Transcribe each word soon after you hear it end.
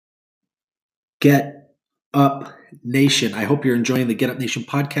Get Up Nation. I hope you're enjoying the Get Up Nation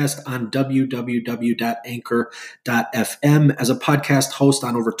podcast on www.anchor.fm. As a podcast host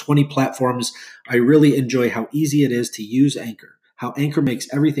on over 20 platforms, I really enjoy how easy it is to use Anchor, how Anchor makes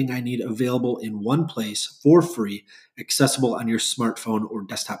everything I need available in one place for free, accessible on your smartphone or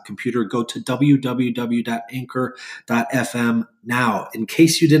desktop computer. Go to www.anchor.fm now. In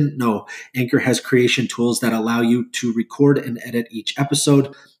case you didn't know, Anchor has creation tools that allow you to record and edit each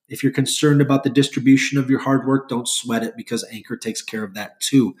episode. If you're concerned about the distribution of your hard work, don't sweat it because Anchor takes care of that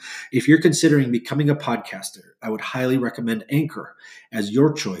too. If you're considering becoming a podcaster, I would highly recommend Anchor as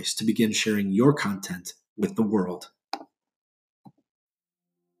your choice to begin sharing your content with the world.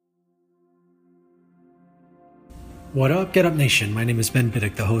 What up, Get Up Nation? My name is Ben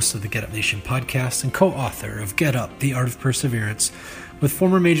Biddick, the host of the Get Up Nation podcast and co-author of Get Up, The Art of Perseverance, with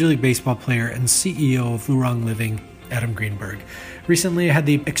former Major League Baseball player and CEO of Lurong Living, Adam Greenberg. Recently, I had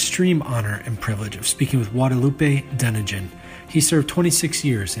the extreme honor and privilege of speaking with Guadalupe Denogean. He served 26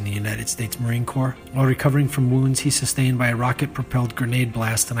 years in the United States Marine Corps. While recovering from wounds he sustained by a rocket-propelled grenade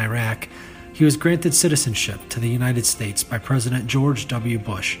blast in Iraq, he was granted citizenship to the United States by President George W.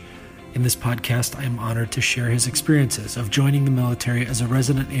 Bush. In this podcast, I am honored to share his experiences of joining the military as a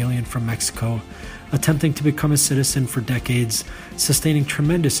resident alien from Mexico, attempting to become a citizen for decades, sustaining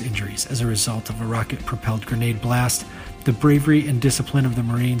tremendous injuries as a result of a rocket-propelled grenade blast, the bravery and discipline of the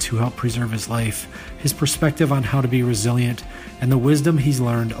Marines who helped preserve his life, his perspective on how to be resilient, and the wisdom he's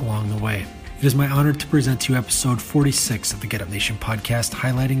learned along the way. It is my honor to present to you episode 46 of the Get Up Nation podcast,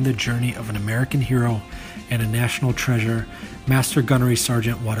 highlighting the journey of an American hero and a national treasure, Master Gunnery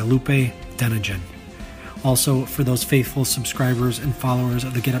Sergeant Guadalupe Denogean. Also, for those faithful subscribers and followers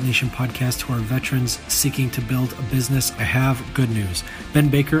of the Get Up Nation podcast who are veterans seeking to build a business, I have good news. Ben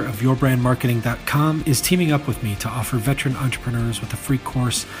Baker of YourBrandMarketing.com is teaming up with me to offer veteran entrepreneurs with a free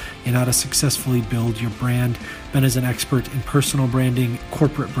course in how to successfully build your brand. Ben is an expert in personal branding,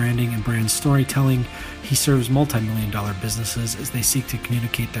 corporate branding, and brand storytelling. He serves multi-million-dollar businesses as they seek to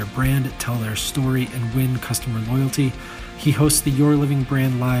communicate their brand, tell their story, and win customer loyalty. He hosts the Your Living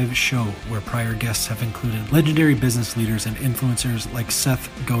Brand Live show, where prior guests have included legendary business leaders and influencers like Seth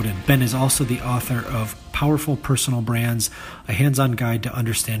Godin. Ben is also the author of Powerful Personal Brands, a hands-on guide to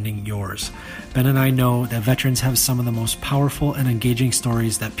understanding yours. Ben and I know that veterans have some of the most powerful and engaging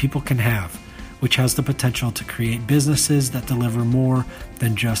stories that people can have, which has the potential to create businesses that deliver more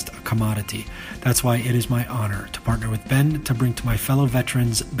than just a commodity. That's why it is my honor to partner with Ben to bring to my fellow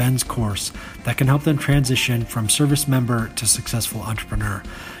veterans Ben's course that can help them transition from service member to successful entrepreneur.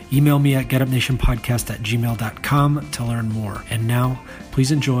 Email me at getupnationpodcast@gmail.com to learn more. And now,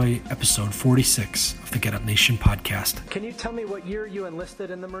 please enjoy episode 46 of the Get Up Nation podcast. Can you tell me what year you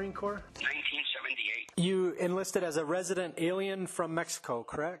enlisted in the Marine Corps? 1978. You enlisted as a resident alien from Mexico,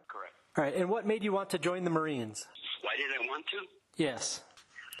 correct? Correct. All right, and what made you want to join the Marines? Why did I want to? Yes.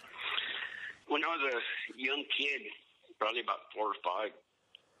 When I was a young kid, probably about 4 or 5,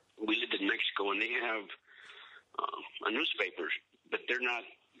 we lived in Mexico, and they have newspapers, but they're not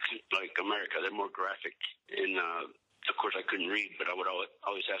like America. They're more graphic. And, of course, I couldn't read, but I would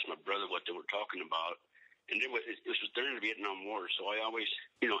always ask my brother what they were talking about. And it was during the Vietnam War, so I always,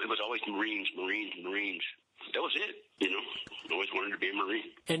 it was always Marines. That was it, I always wanted to be a Marine.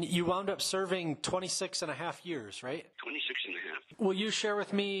 And you wound up serving 26 and a half years, right? 26 and a half. Will you share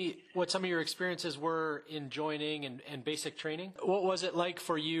with me what some of your experiences were in joining and basic training? What was it like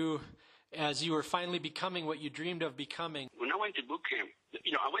for you as you were finally becoming what you dreamed of becoming? When I went to boot camp,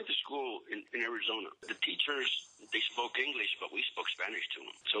 I went to school in Arizona. The teachers, they spoke English, but we spoke Spanish to them.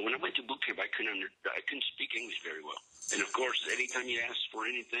 So when I went to boot camp, I couldn't speak English very well. And of course, anytime you ask for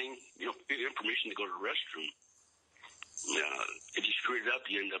anything, you have permission to go to the restroom. If you screw it up,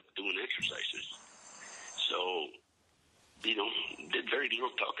 you end up doing exercises. So, did very little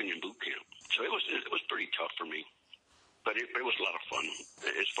talking in boot camp. So it was pretty tough for me. But it was a lot of fun.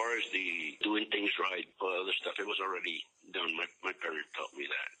 As far as the doing things right, all other stuff, it was already done. My parents taught me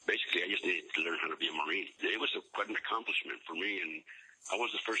that. Basically, I just needed to learn how to be a Marine. It was quite an accomplishment for me, and I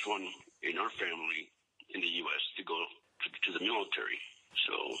was the first one in our family in the U.S. to go to the military.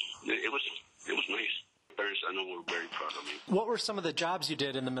 So it was nice. My parents, I know, were very proud of me. What were some of the jobs you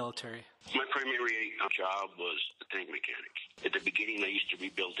did in the military? My primary job was a tank mechanic. At the beginning, I used to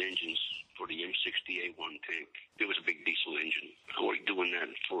rebuild engines for the M60A1 tank. It was a big diesel engine. I worked doing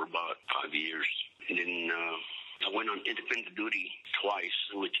that for about 5 years. And then I went on independent duty twice,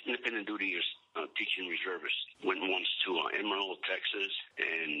 which independent duty is teaching reservists. Went once to Amarillo, Texas,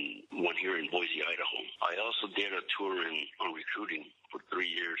 and one here in Boise, Idaho. I also did a tour on recruiting for 3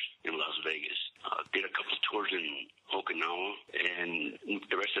 years in Las Vegas. Did a couple of tours in Okinawa, and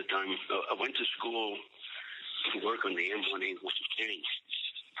the rest of the time I went to school to work on the M1A, which is tanks.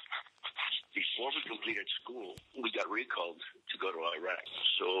 Before we completed school, we got recalled to go to Iraq.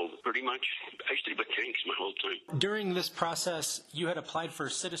 So pretty much, I stayed with tanks my whole time. During this process, you had applied for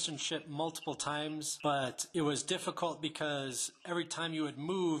citizenship multiple times, but it was difficult because every time you would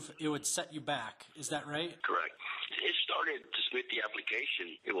move, it would set you back. Is that right? Correct. It started to submit the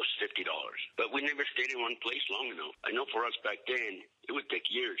application, it was $50. But we never stayed in one place long enough. I know for us back then, it would take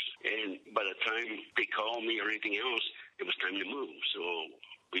years. And by the time they called me or anything else, it was time to move. So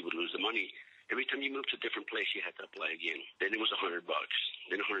we would lose the money. Every time you moved to a different place, you had to apply again. Then it was $100,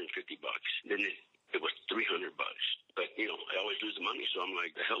 then $150, then it was $300. But, I always lose the money, so I'm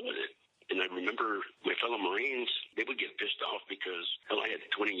like, the hell with it. And I remember my fellow Marines, they would get pissed off because, I had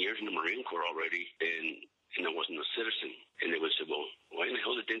 20 years in the Marine Corps already, and I wasn't a citizen. And they would say, well, why in the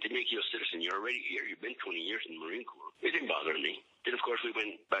hell didn't they make you a citizen? You're already here. You've been 20 years in the Marine Corps. It didn't bother me. Then, of course, we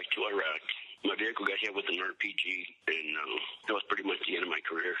went back to Iraq. My vehicle got hit with an RPG, and that was pretty much the end of my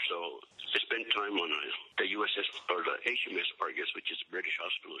career. So I spent time on the USS, or the HMS Argus, which is a British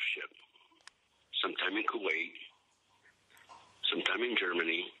hospital ship. Sometime in Kuwait, sometime in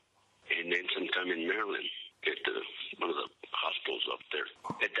Germany, and then sometime in Maryland at one of the hospitals up there.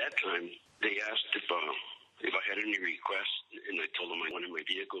 At that time, they asked if I had any requests, and I told them I wanted my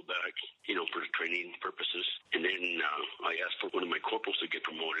vehicle back, for training purposes. And then I asked for one of my corporals to get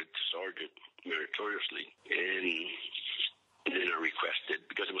promoted to sergeant meritoriously. And then I requested,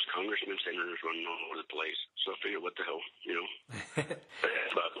 because it was congressmen, senators running all over the place. So I figured, what the hell,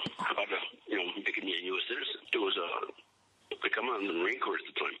 about making me a U.S. citizen. It was I come out in the Marine Corps at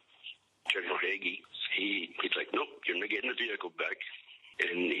the time. General Hagee, he's like, nope, you're not getting the vehicle back.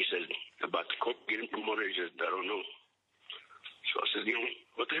 And he said, about the corp getting promoted, he said, I don't know. So I said,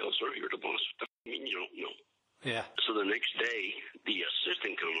 what the hell, sir? You're the boss. What the mean you don't know? Yeah. So the next day, the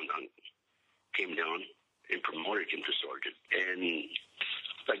assistant commandant came down and promoted him to sergeant. And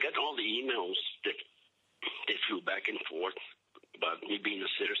I got all the emails that they flew back and forth about me being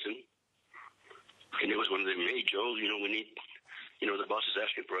a citizen. And it was one of them, hey, Joe, we need, the boss is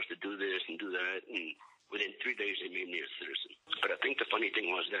asking for us to do this and do that. And within 3 days, they made me a citizen. But I think the funny thing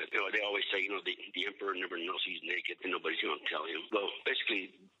was that, they always say, the emperor never knows he's naked and nobody's going to tell him. Well,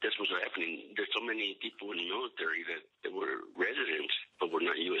 basically, this was happening. There's so many people in the military that were residents but were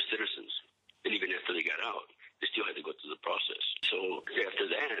not U.S. citizens. And even after they got out, they still had to go through the process. So after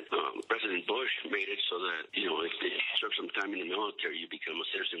that, President Bush made it so that, if they serve some time in the military, you become a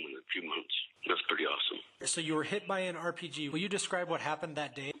citizen in a few months. That's pretty awesome. So you were hit by an RPG. Will you describe what happened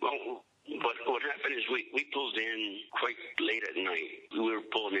that day? Well, what happened is we pulled in quite late at night. We were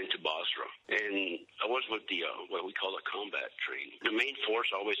pulling into Basra. And I was with the, what we call a combat train. The main force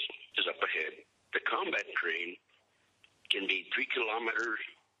always is up ahead. The combat train can be 3 kilometers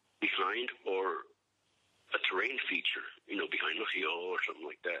behind or a terrain feature, behind a hill or something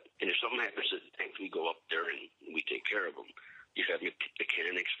like that. And if something happens to the tank, we go up there and we take care of them. You have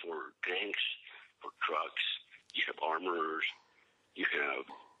mechanics for tanks, for trucks. You have armorers. You have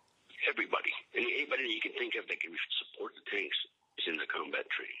everybody. Anybody that you can think of that can support the tanks is in the combat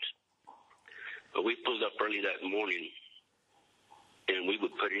trains. But we pulled up early that morning, and we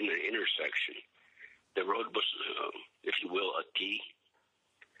would put in an intersection. The road was, if you will, a T.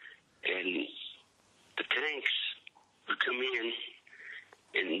 And the tanks would come in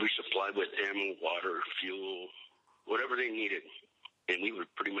and resupply with ammo, water, fuel, whatever they needed. And we would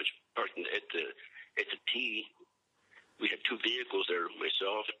pretty much park at the T. We had 2 vehicles there,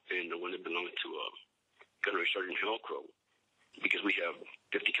 myself and the one that belonged to Gunnery Sergeant Hellcrow, because we have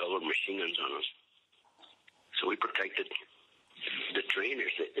 50 caliber machine guns on us. So we protected the train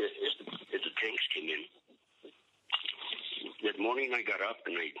as the tanks came in. That morning I got up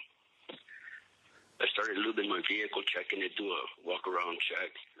and I started lubing my vehicle, checking it, do a walk-around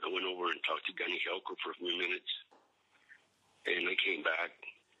check. I went over and talked to Gunny Hellcrow for a few minutes. And I came back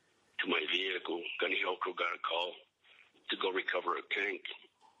to my vehicle. Gunny Hellcrow got a call to go recover a tank.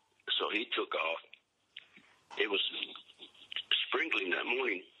 So he took off. It was sprinkling that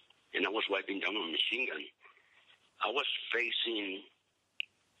morning, and I was wiping down my machine gun. I was facing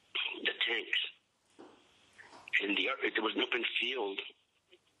the tanks, and there was an open field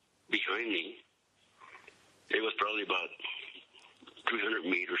behind me. It was probably about 300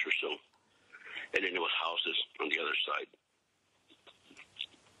 meters or so, and then there was houses on the other side.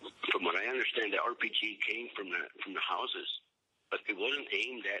 From what I understand, the RPG came from the houses, but it wasn't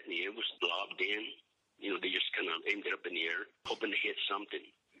aimed at me. It was lobbed in. They just kind of aimed it up in the air, hoping to hit something.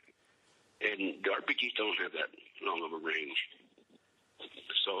 And the RPGs don't have that long of a range.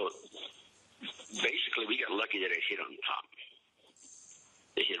 So basically, we got lucky that I hit on top.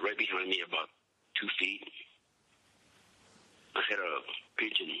 They hit right behind me about 2 feet. I had a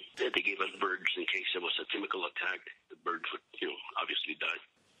pigeon that they gave us birds in case there was a chemical attack. The birds would, obviously die.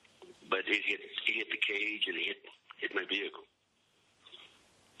 But it hit the cage and it hit my vehicle.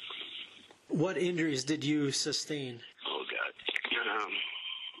 What injuries did you sustain? Oh, God.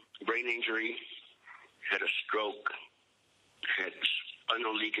 Brain injury, had a stroke, had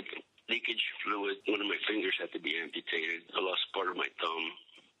spinal leakage fluid. One of my fingers had to be amputated. I lost part of my thumb,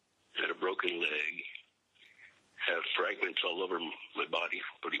 had a broken leg, had fragments all over my body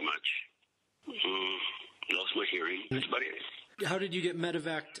pretty much. Lost my hearing. That's about it. How did you get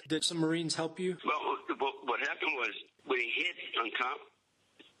medevaced? Did some Marines help you? Well, what happened was when he hit on top,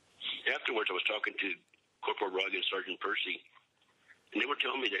 afterwards I was talking to Corporal Rugg and Sergeant Percy, and they were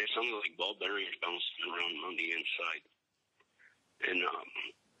telling me that it sounded like ball bearings bouncing around on the inside. And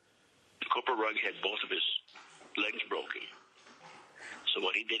Corporal Rugg had both of his legs broken. So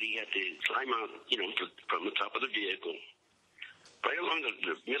what he did, he had to climb out, from the top of the vehicle. Right along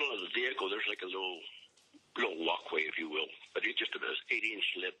the middle of the vehicle, there's like a little walkway, if you will, but it's just an 8-inch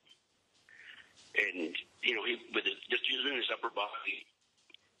lip. And, he, just using his upper body,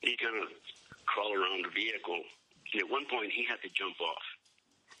 he kind of crawl around the vehicle. And at one point, he had to jump off.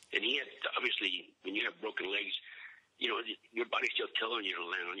 And he had, obviously, when you have broken legs, your body's still telling you to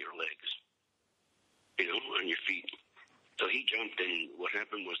land on your legs, on your feet. So he jumped, and what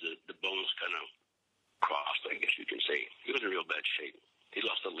happened was the bones kind of crossed, I guess you can say. He was in real bad shape. He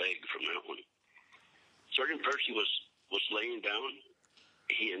lost a leg from that one. Sergeant Percy was laying down.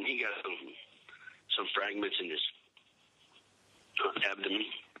 He got some fragments in his abdomen,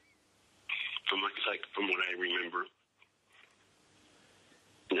 from what I remember.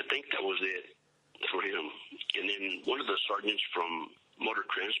 And I think that was it for him. And then one of the sergeants from motor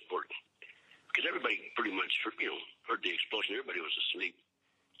transport, because everybody pretty much heard the explosion. Everybody was asleep.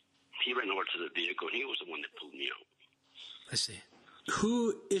 He ran over to the vehicle, and he was the one that pulled me out. I see.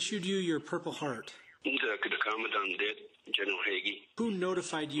 Who issued you your Purple Heart? The commandant did, General Hagee. Who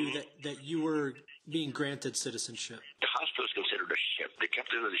notified you that you were being granted citizenship? The hospital is considered a ship. The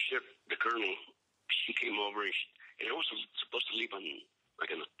captain of the ship, the colonel, she came over, and I was supposed to leave on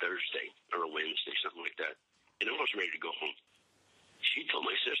a Thursday or a Wednesday, something like that. And I was ready to go home. She told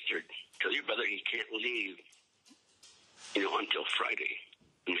my sister, tell your brother he can't leave, until Friday.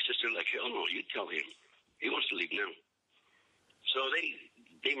 And my sister like, hell no, you tell him. He wants to leave now. So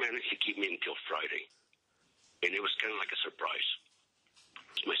they managed to keep me until Friday. And it was kind of like a surprise.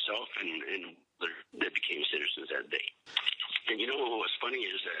 Myself and they became citizens that day. And what was funny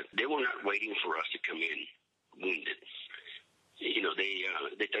is that they were not waiting for us to come in wounded. They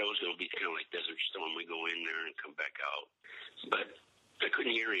thought it was going to be kind of like Desert Storm. We go in there and come back out. But I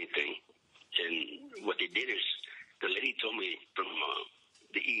couldn't hear anything. And what they did is, the lady told me from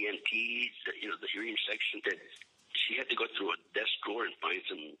the ENT, the hearing section, that she had to go through a desk drawer and find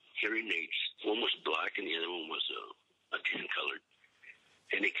some hearing aids. One was black and the other one was a tan colored.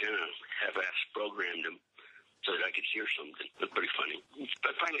 And they kind of half-ass programmed them so that I could hear something. It was pretty funny.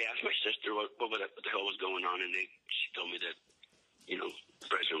 I finally asked my sister what the hell was going on, and she told me that, the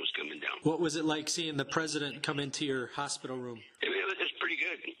president was coming down. What was it like seeing the president come into your hospital room? It was pretty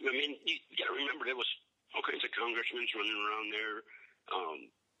good. I mean, you got to remember, there was all kinds of congressmen running around there.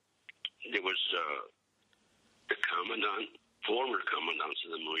 There was the former commandants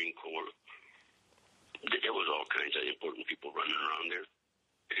of the Marine Corps. There was all kinds of important people running around there.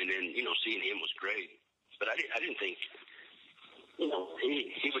 And then, seeing him was great. But I didn't think,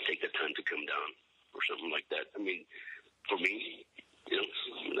 he would take the time to come down or something like that. I mean, for me,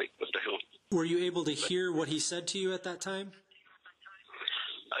 like, what the hell? Were you able to hear what he said to you at that time?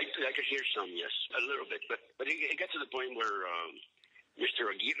 I could hear some, yes, a little bit. But it got to the point where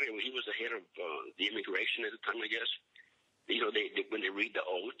Mr. Aguirre, he was the head of the immigration at the time, I guess. When they read the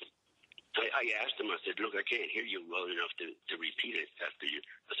oath, I asked him, I said, look, I can't hear you well enough to repeat it after you.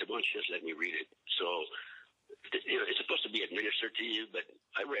 I said, why don't you just let me read it? So, it's supposed to be administered to you, but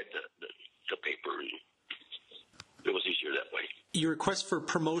I read the paper, and it was easier that way. Your request for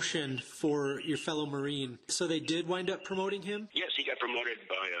promotion for your fellow Marine, so they did wind up promoting him? Yes, he got promoted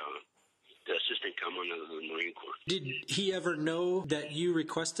by the assistant commandant of the Marine Corps. Did he ever know that you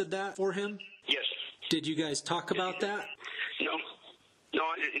requested that for him? Yes. Did you guys talk about that? No,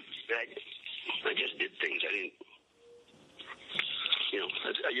 I just did things. I didn't,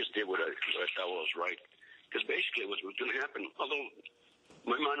 I just did what I thought was right. Because basically what was going to happen, although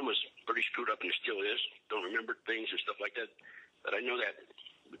my mind was pretty screwed up and it still is, don't remember things and stuff like that, but I know that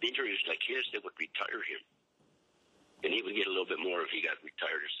with injuries like his, they would retire him. And he would get a little bit more if he got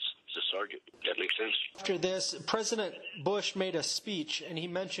retired as as a sergeant. That makes sense? After this, President Bush made a speech, and he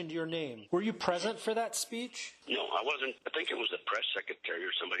mentioned your name. Were you present for that speech? No, I wasn't. I think it was the press secretary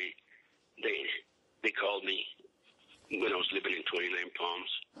or somebody. They called me when I was living in 29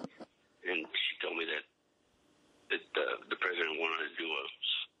 Palms, and she told me that the president wanted to do a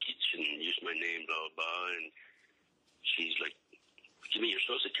speech and use my name, blah, blah, blah, and she's like, give me your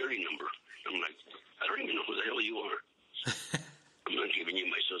social security number. I'm like, I don't even know who the hell you are. I'm not giving you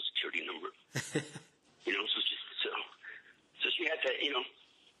my social security number. So she had to,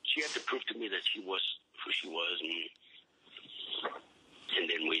 she had to prove to me that she was who she was, and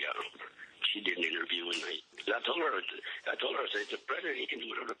then she did an interview, and I told her, I said, the president, he can do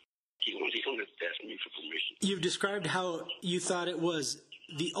whatever he wants. He don't have to ask me for permission. You've described how you thought it was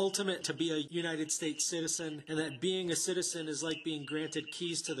the ultimate to be a United States citizen, and that being a citizen is like being granted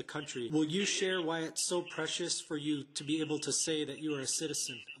keys to the country. Will you share why it's so precious for you to be able to say that you are a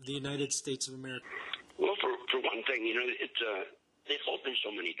citizen of the United States of America? Well, for one thing, it opens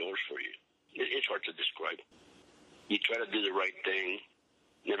so many doors for you. It's hard to describe. You try to do the right thing,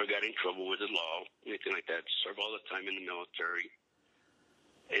 never got in trouble with the law, anything like that, serve all the time in the military,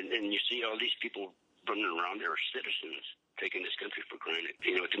 and you see all these people running around there are citizens, taking this country for granted.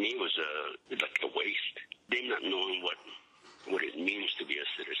 To me, it was like a waste. Them not knowing what it means to be a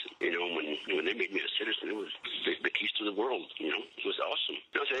citizen. When they made me a citizen, it was the keys to the world. It was awesome.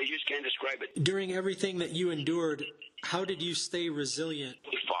 So you just can't describe it. During everything that you endured, how did you stay resilient?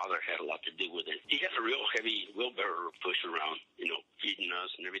 My father had a lot to do with it. He had a real heavy wheelbarrow push around, feeding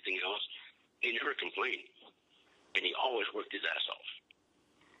us and everything else. He never complained, and he always worked his ass off.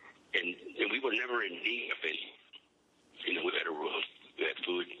 And we were never in need of any. We had a room, we had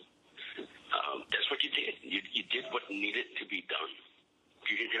food. That's what you did. You did what needed to be done.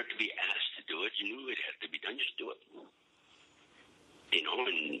 You didn't have to be asked to do it. You knew it had to be done. Just do it. And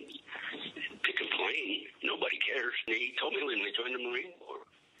to complain, nobody cares. He told me when they joined the Marine Corps,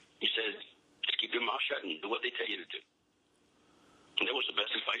 he said, just keep your mouth shut and do what they tell you to do. And that was the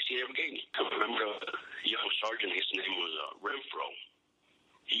best advice he ever gave me. I remember a young sergeant, his name was Renfro.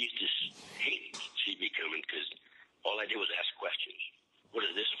 He used to hate CB coming because all I did was ask questions. What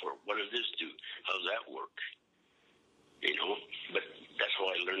is this for? What does this do? How does that work? But that's how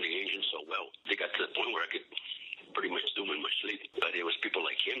I learned the engine so well. They got to the point where I could pretty much do them in my sleep. But it was people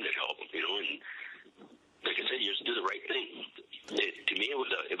like him that helped, and like I said, you just do the right thing. To me, it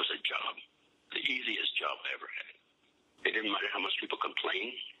was a job, the easiest job I ever had. It didn't matter how much people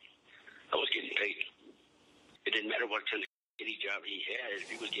complained. I was getting paid. It didn't matter what kind of shitty job he had.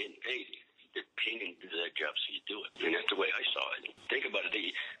 If he was getting paid, they're paying him to do that job, so you do it. And that's the way I saw it. Think about it.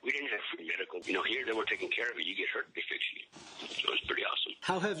 We didn't have free medical. Here they were taking care of it. You get hurt, they fix you. So it was pretty awesome.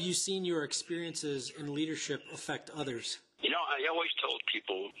 How have you seen your experiences in leadership affect others? I always told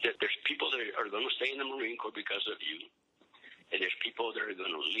people that there's people that are going to stay in the Marine Corps because of you, and there's people that are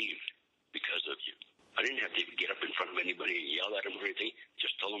going to leave because of you. I didn't have to get up in front of anybody and yell at them or anything.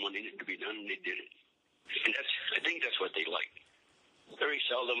 Just told them what needed to be done, and they did it. And I think that's what they like. Very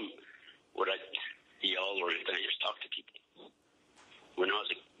seldom would I yell or anything. I just talk to people. When I was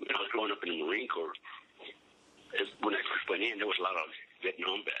growing up in the Marine Corps, when I first went in, there was a lot of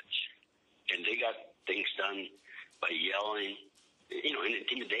Vietnam vets, and they got things done by yelling, and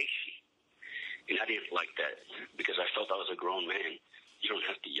intimidation. And I didn't like that because I felt I was a grown man. You don't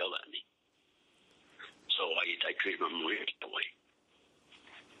have to yell at me. So I treated my Marines that way.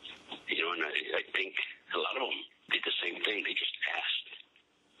 And I think a lot of them did the same thing. They just asked.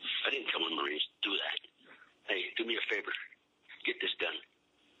 I didn't tell my Marines, do that. Hey, do me a favor. Get this done.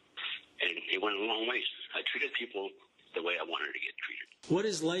 And it went a long ways. I treated people the way I wanted to get treated. What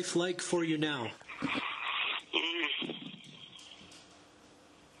is life like for you now?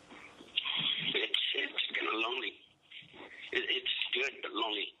 It's kind of lonely. It's good, but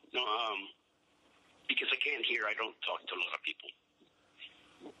lonely. Because I can't hear, I don't talk to a lot of people.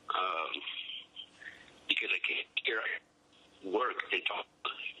 Because I can't hear, I work and talk.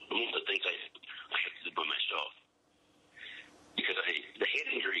 Most of the things I have to do by myself. Because the head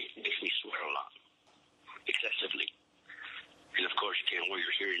injury makes me sweat a lot, excessively. And of course, you can't wear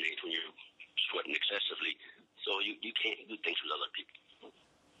your hearing aids when you're sweating excessively. So you can't do things with other people.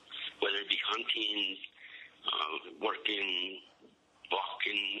 Whether it be hunting, working,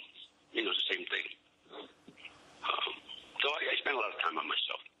 walking, the same thing. So I spend a lot of time on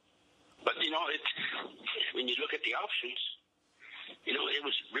myself. But, when you look at the options, it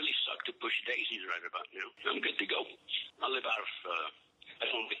was really sucked to push daisies right about now. I'm good to go. I live out of, I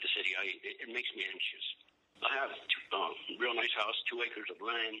don't like the city. It makes me anxious. I have a real nice house, 2 acres of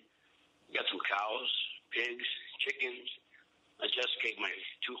land. Got some cows, pigs, chickens. I just gave my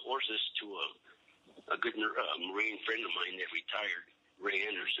 2 horses to a good Marine friend of mine that retired, Ray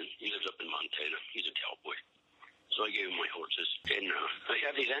Anderson. He lives up in Montana. He's a cowboy. So I gave him my horses. And I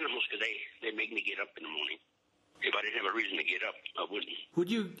have these animals because they make me get up in the morning. If I didn't have a reason to get up, I wouldn't. Would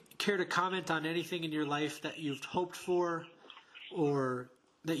you care to comment on anything in your life that you've hoped for or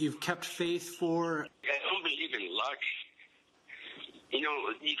that you've kept faith for? I don't believe in luck. You know,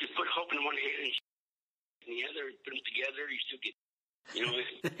 you can put hope in one hand and in the other, put them together, you still get, you know,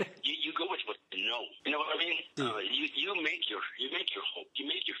 you go with what you know. You know what I mean? You make your hope. You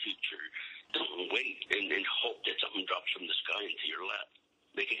make your future. Don't wait and hope that something drops from the sky into your lap.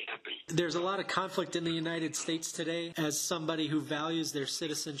 Make it happen. There's a lot of conflict in the United States today. As somebody who values their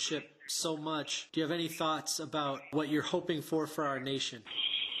citizenship so much, do you have any thoughts about what you're hoping for our nation?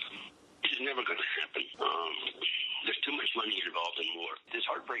 This is never going to happen. There's too much money involved in war. It's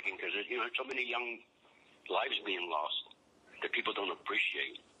heartbreaking because there's so many young lives being lost that people don't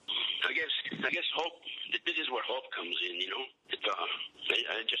appreciate. I guess hope. This is where hope comes in. You know,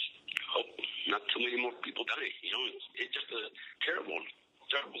 I just hope not too many more people die. You know, it's just a terrible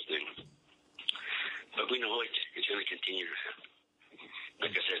thing. But we know it's going to continue to happen.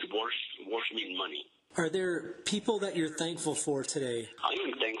 Like I said, wars mean money. Are there people that you're thankful for today? I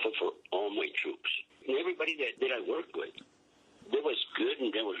am thankful for all my troops and everybody that I worked with. There was good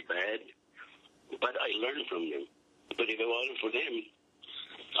and there was bad, but I learned from them. But if it wasn't for them,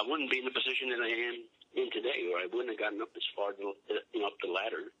 I wouldn't be in the position that I am in today, or I wouldn't have gotten up as far up the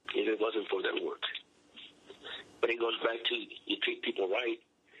ladder if it wasn't for their work. But it goes back to you treat people right,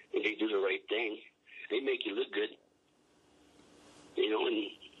 and they do the right thing. They make you look good, you know, and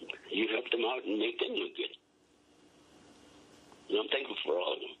you help them out and make them look good. And I'm thankful for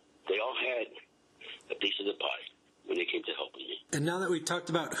all of them. They all had a piece of the pie when they came to helping me. And now that we've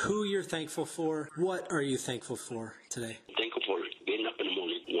talked about who you're thankful for, what are you thankful for today? I'm thankful for getting up in the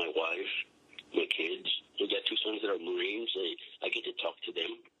morning. My wife, my kids. We got 2 sons that are Marines. I get to talk to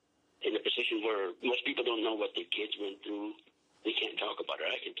them in a position where most people don't know what their kids went through. They can't talk about it.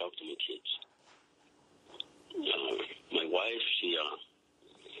 I can talk to my kids. My wife,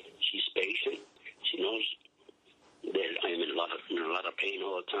 she's patient. She knows that I'm in a lot of pain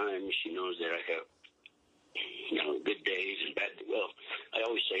all the time. She knows that I have, good days and bad. Well, I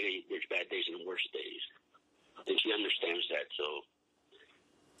always say there's bad days and worse days, and she understands that. So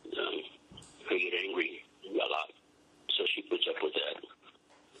I get angry a lot, so she puts up with that.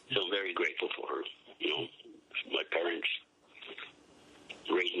 So I'm very grateful for her. You know, my parents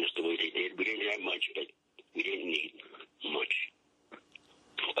raising us the way they did. We didn't have much, but we didn't need much.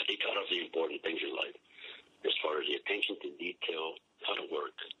 But they taught us the important things in life, as far as the attention to detail, how to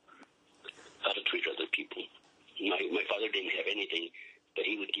work, how to treat other people. My father didn't have anything, but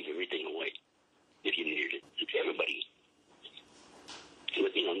he would give everything away if you needed it. To everybody.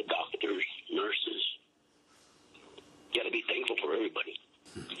 With, doctors, nurses. You got to be thankful for everybody.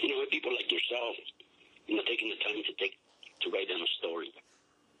 People like yourself, taking the time to write down a story.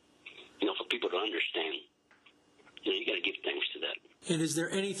 For people to understand. You got to give thanks to that. And is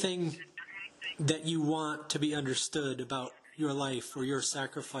there anything that you want to be understood about your life or your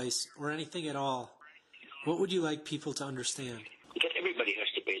sacrifice or anything at all? What would you like people to understand? That everybody has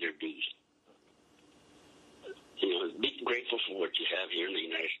to pay their dues. Be grateful for what you have here in the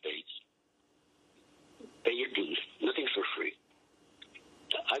United States. Pay your dues. Nothing's for free.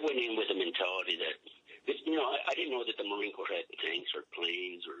 I went in with a mentality that, I didn't know that the Marine Corps had tanks or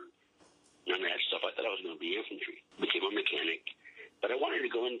planes or none of that stuff. I thought I was going to be infantry. Became a mechanic. But I wanted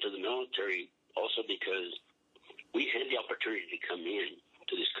to go into the military also because we had the opportunity to come in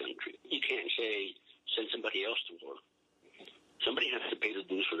to this country. You can't say, send somebody else to war. Somebody has to pay the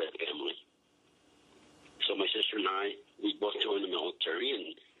dues for that family. So my sister and I, we both joined the military,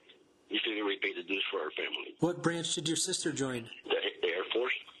 and we figured we'd pay the dues for our family. What branch did your sister join? The Air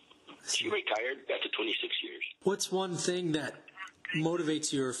Force. She retired after 26 years. What's one thing that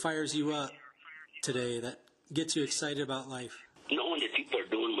motivates you or fires you up today that gets you excited about life? Knowing that people are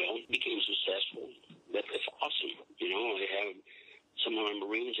doing well, became successful. That's awesome. I have some of my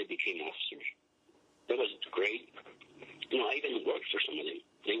Marines that became officers. That was great. I even worked for some of them.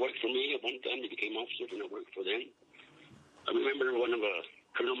 They worked for me at one time. They became officers, and I worked for them. I remember one of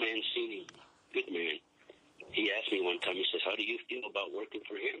Colonel Mancini, good man. He asked me one time, he says, how do you feel about working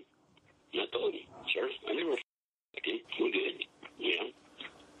for him? And I told him, sir, I never f***ed him. We're good.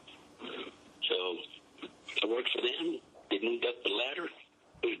 So I worked for them. They moved up the ladder.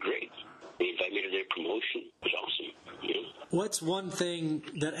 It was great. They invited me to their promotion. It was awesome. What's one thing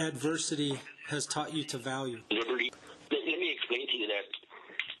that adversity has taught you to value? Liberty. Let me explain to you that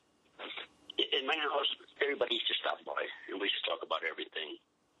in my house, everybody used to stop by, and we used to talk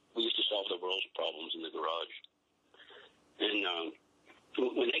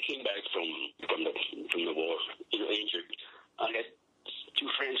I came back from the war, injured, I had two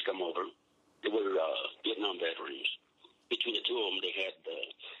friends come over. They were Vietnam veterans. Between the two of them, they had,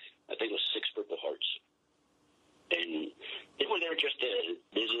 I think it was 6 Purple Hearts. And they were there just to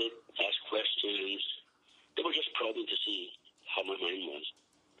visit, ask questions. They were just probing to see how my mind was.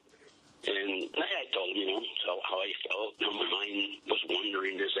 And I told them, how I felt. My mind was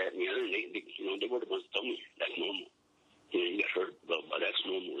wondering this, that, and the other. And they were the ones that told me that's normal. You got hurt, but that's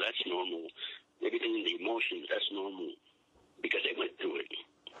normal. That's normal. Everything in the emotions, that's normal. Because they went through it.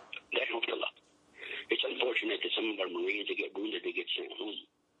 That helped a lot. It's unfortunate that some of our Marines, they get wounded, they get sent home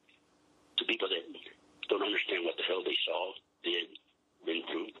to people that don't understand what the hell they saw, did, been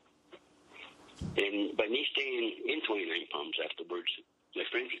through. And by me staying in 29 Palms afterwards, my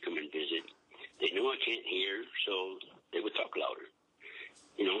friends would come and visit. They knew I can't hear, so they would talk louder.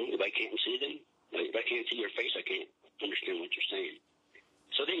 If I can't see them, if I can't see your face, I can't understand what you're saying.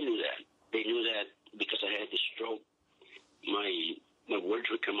 So they knew that. They knew that because I had the stroke, my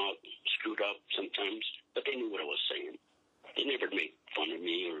words would come out screwed up sometimes, but they knew what I was saying. They never made fun of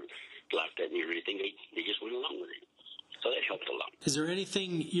me or laughed at me or anything. They just went along with it. So that helped a lot. Is there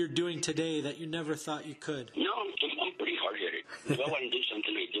anything you're doing today that you never thought you could? No, I'm pretty hard-headed. If I want to do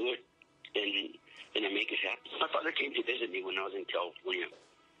something, I do it, and I make it happen. My father came to visit me when I was in California,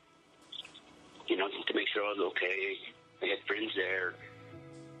 to make sure I was okay. I had friends there.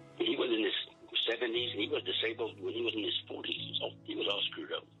 He was in his 70s, and he was disabled when he was in his 40s, so he was all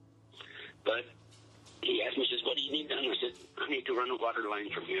screwed up. But he asked me, he says, what do you need done? I said, I need to run a water line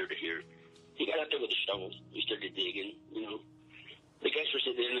from here to here. He got out there with a shovel. He started digging, The guys were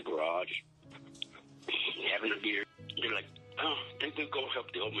sitting in the garage, having a beer. They're like, oh, I think we'll go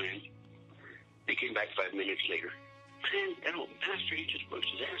help the old man. They came back 5 minutes later. Man, that old pastor, he just works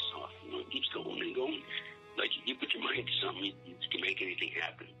his ass off. Keeps going and going. Like, you put your mind to something, you can make anything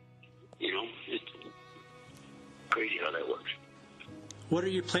happen. It's crazy how that works. What are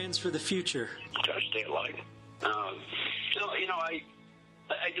your plans for the future? Try to stay alive.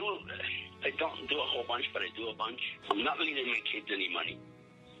 I don't do a whole bunch, but I do a bunch. I'm not leaving my kids any money.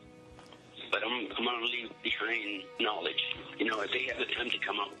 But I'm going to leave behind knowledge. If they have the time to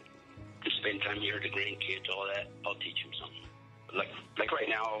come up to spend time here, the grandkids, all that, I'll teach them something. Like right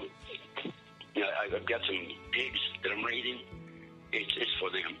now, I've got some pigs that I'm raising. It's for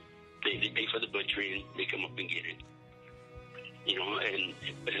them. They pay for the butchering. They come up and get it.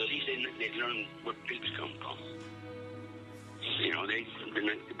 But at least they learn where pigs come from.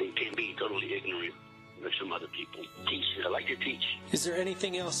 They can't be totally ignorant like some other people. Teach. I like to teach. Is there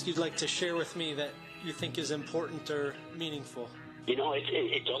anything else you'd like to share with me that you think is important or meaningful?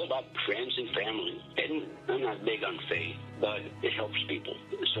 It's all about friends and family. And I'm not big on faith, but it helps people.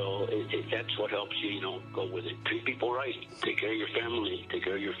 So that's what helps you, go with it. Treat people right. Take care of your family. Take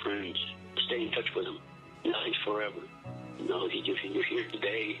care of your friends. Stay in touch with them. Nothing's forever. You're here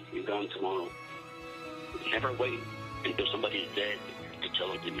today, you're gone tomorrow. Never wait until somebody's dead to tell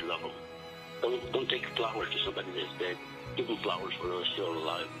them that you love them. Don't take flowers to somebody that's dead. Give them flowers while they're still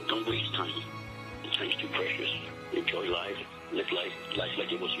alive. Don't waste time. Time's too precious. Enjoy life. Live life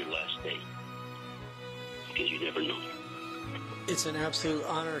like it was your last day. Because you never know. It's an absolute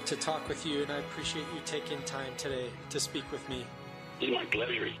honor to talk with you, and I appreciate you taking time today to speak with me. It's my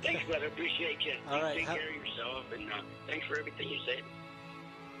pleasure. Thanks, brother. Appreciate you. All right. Take care of yourself, and thanks for everything you said.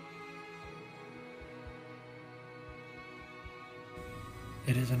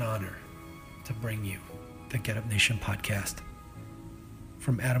 It is an honor to bring you the Get Up Nation podcast.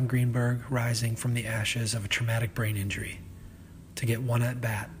 From Adam Greenberg rising from the ashes of a traumatic brain injury to get one at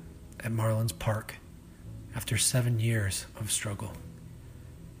bat at Marlins Park after 7 years of struggle,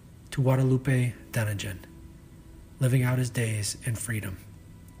 to Guadalupe Denogean living out his days in freedom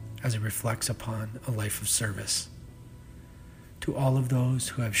as he reflects upon a life of service, to all of those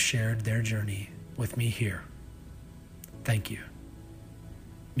who have shared their journey with me here, thank you.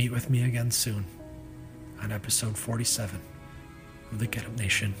 Meet with me again soon on episode 47 of the Get Up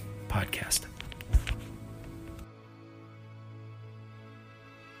Nation podcast.